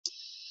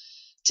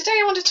Today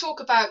I want to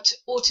talk about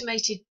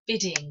automated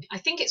bidding. I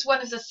think it's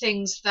one of the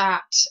things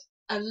that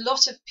a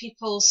lot of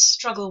people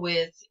struggle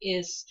with,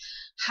 is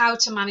how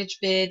to manage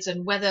bids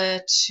and whether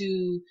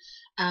to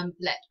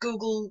let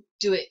Google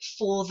do it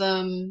for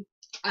them.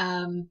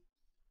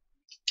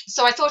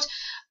 So I thought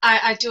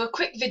I'd do a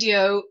quick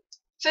video,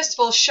 first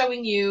of all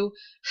showing you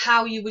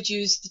how you would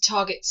use the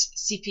Target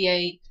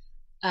CPA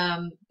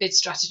bid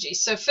strategy.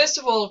 So first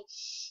of all,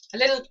 a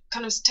little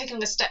kind of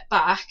taking a step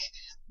back,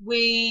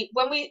 when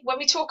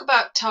we talk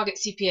about Target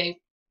CPA,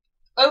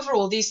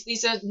 overall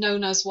these are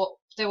known as what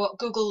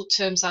Google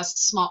terms as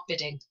smart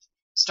bidding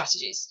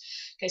strategies.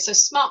 Okay, so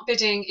smart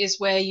bidding is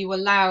where you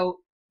allow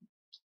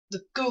the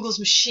Google's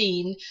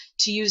machine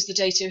to use the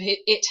data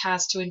it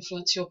has to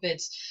influence your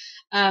bids.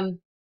 There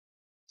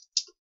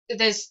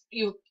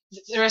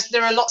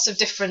are lots of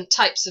different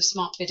types of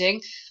smart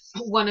bidding,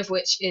 one of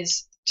which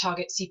is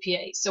Target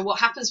CPA. So what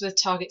happens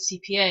with Target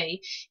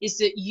CPA is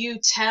that you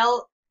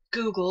tell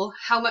Google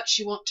how much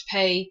you want to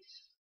pay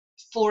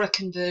for a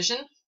conversion,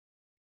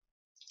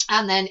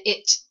 and then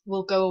it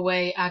will go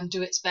away and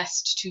do its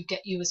best to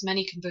get you as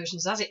many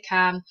conversions as it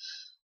can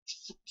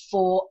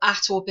for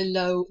at or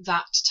below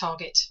that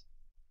target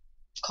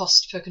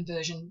cost per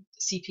conversion,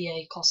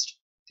 CPA cost,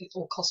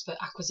 or cost per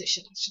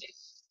acquisition actually.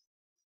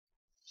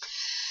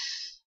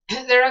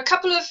 There are a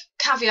couple of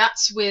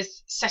caveats with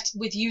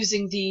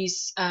using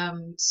these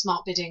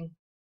smart bidding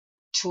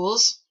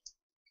tools.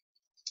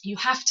 You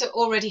have to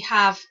already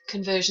have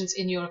conversions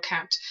in your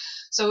account.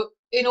 So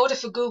in order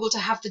for Google to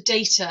have the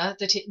data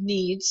that it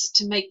needs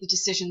to make the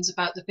decisions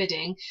about the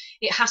bidding,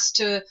 it has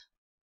to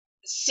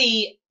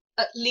see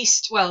at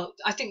least, well,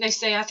 I think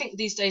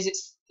these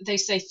days they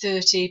say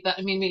 30, but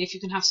I mean really if you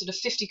can have sort of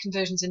 50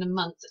 conversions in a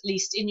month at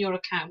least in your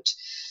account,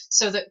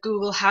 so that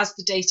Google has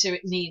the data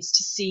it needs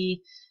to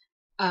see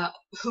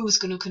who's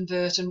going to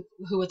convert and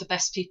who are the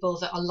best people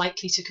that are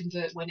likely to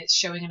convert when it's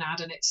showing an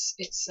ad and it's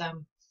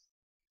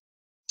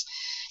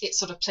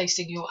sort of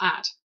placing your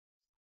ad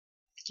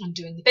and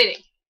doing the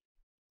bidding.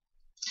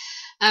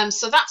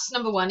 So that's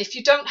number one. If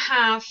you don't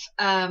have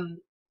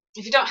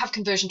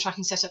conversion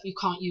tracking set up, you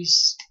can't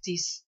use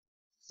this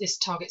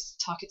Target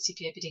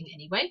CPA bidding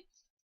anyway.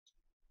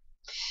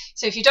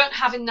 So if you don't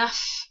have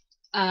enough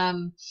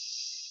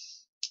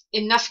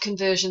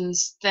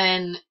conversions,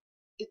 then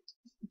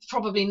it's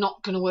probably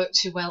not going to work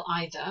too well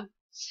either.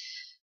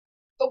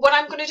 But what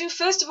I'm going to do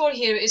first of all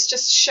here is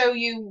just show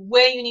you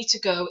where you need to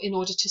go in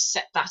order to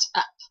set that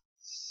up.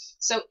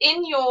 So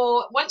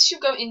once you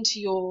go into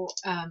your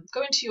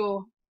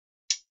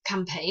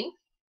campaign,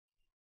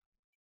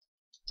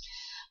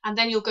 and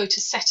then you'll go to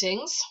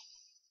settings,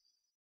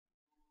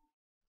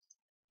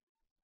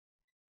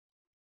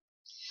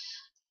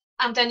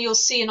 and then you'll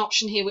see an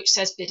option here which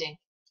says bidding.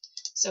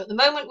 So at the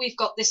moment we've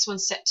got this one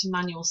set to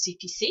manual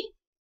CPC.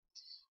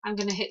 I'm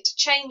going to hit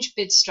change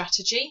bid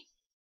strategy.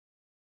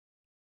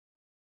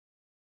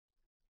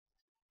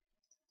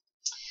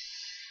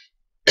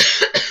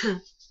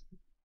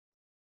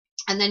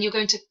 And then you're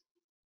going to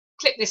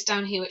click this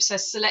down here which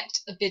says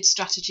select a bid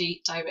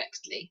strategy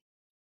directly.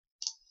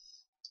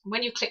 And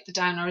when you click the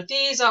down arrow,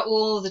 these are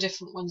all the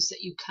different ones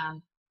that you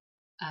can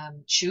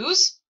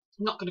choose.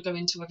 I'm not going to go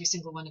into every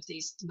single one of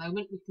these at the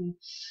moment. We can,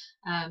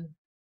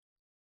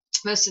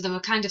 most of them are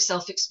kind of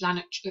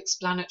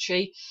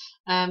self-explanatory.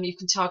 You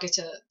can target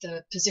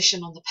the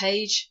position on the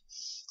page.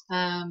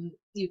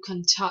 You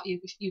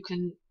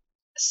can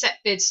set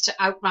bids to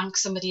outrank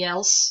somebody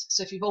else.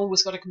 So if you've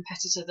always got a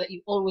competitor that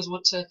you always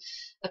want to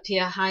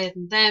appear higher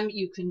than them,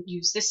 you can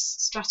use this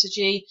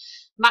strategy.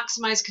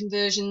 Maximize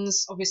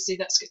conversions, obviously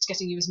that's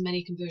getting you as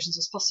many conversions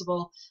as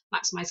possible.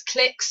 Maximize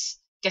clicks,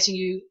 getting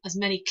you as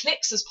many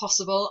clicks as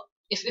possible.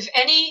 If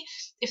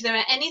there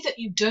are any that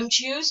you don't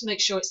use, make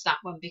sure it's that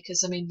one,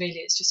 because I mean really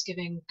it's just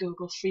giving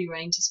Google free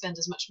rein to spend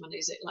as much money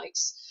as it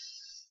likes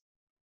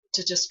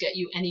to just get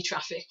you any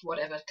traffic,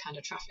 whatever kind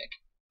of traffic.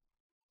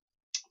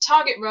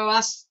 Target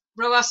ROAS.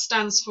 ROAS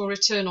stands for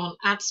return on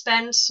ad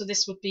spend, so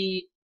this would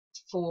be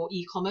for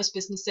e-commerce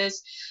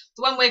businesses.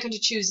 The one we're going to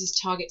choose is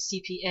Target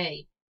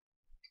CPA.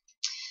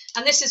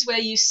 And this is where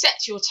you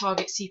set your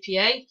Target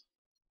CPA.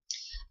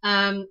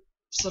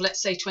 So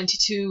let's say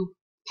 £22.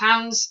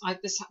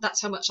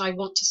 That's how much I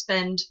want to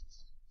spend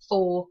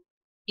for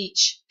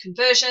each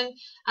conversion,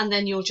 and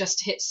then you'll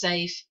just hit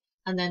save,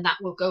 and then that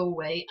will go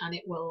away and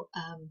it will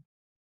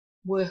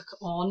work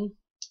on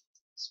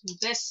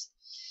this.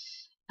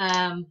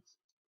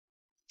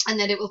 And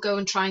then it will go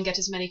and try and get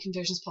as many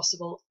conversions as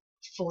possible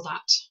for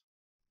that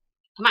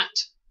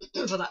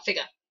amount, for that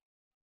figure.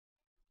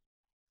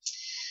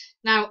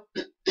 Now,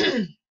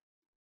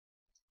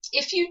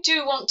 if you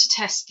do want to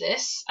test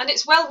this, and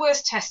it's well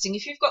worth testing,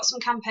 if you've got some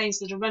campaigns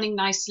that are running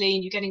nicely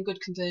and you're getting good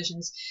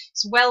conversions,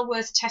 it's well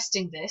worth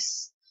testing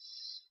this.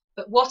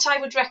 But what I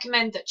would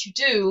recommend that you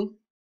do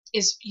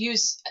is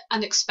use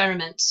an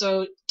experiment.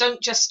 So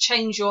don't just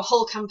change your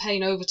whole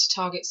campaign over to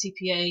Target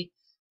CPA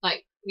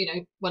like,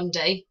 one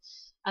day,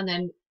 and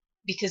then,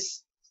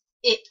 because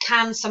it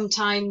can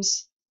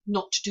sometimes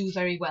not do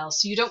very well.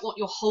 So you don't want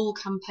your whole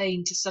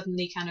campaign to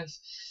suddenly kind of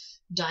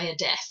die a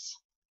death.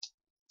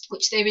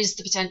 which there is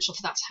the potential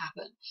for that to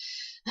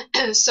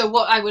happen. So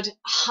what I would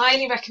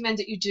highly recommend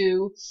that you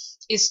do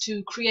is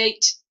to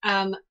create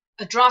a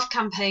draft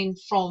campaign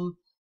from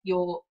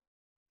your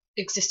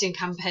existing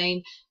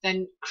campaign,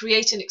 then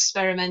create an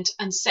experiment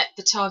and set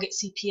the target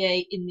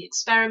CPA in the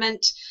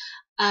experiment.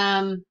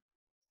 And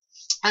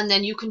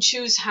then you can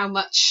choose how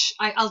much.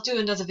 I'll do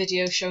another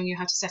video showing you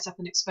how to set up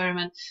an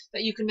experiment,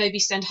 but you can maybe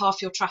send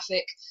half your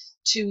traffic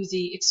to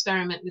the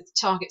experiment with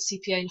target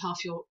CPA and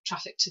half your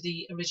traffic to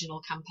the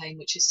original campaign,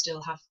 which is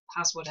still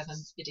has whatever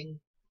bidding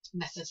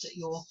method that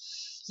you're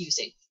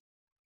using.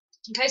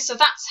 Okay, so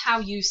that's how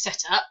you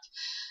set up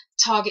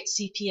target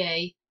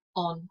CPA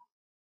on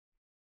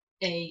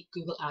a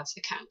Google Ads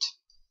account.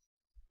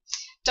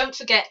 Don't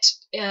forget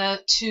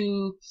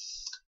to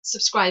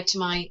subscribe to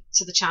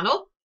the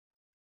channel,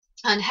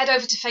 and head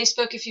over to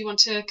Facebook if you want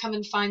to come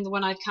and find the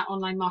One-Eyed Cat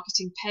online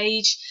marketing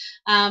page.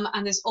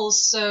 And there's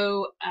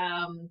also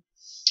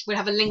we'll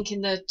have a link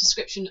in the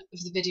description of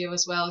the video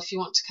as well if you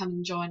want to come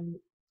and join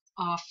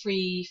our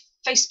free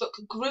Facebook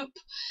group,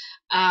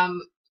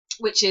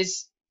 which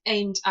is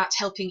aimed at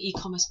helping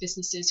e-commerce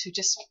businesses who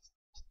just,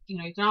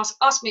 you can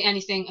ask me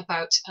anything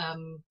about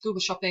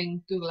Google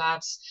Shopping, Google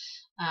Ads,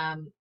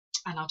 and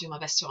I'll do my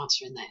best to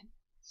answer in there.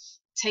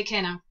 Take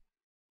care now.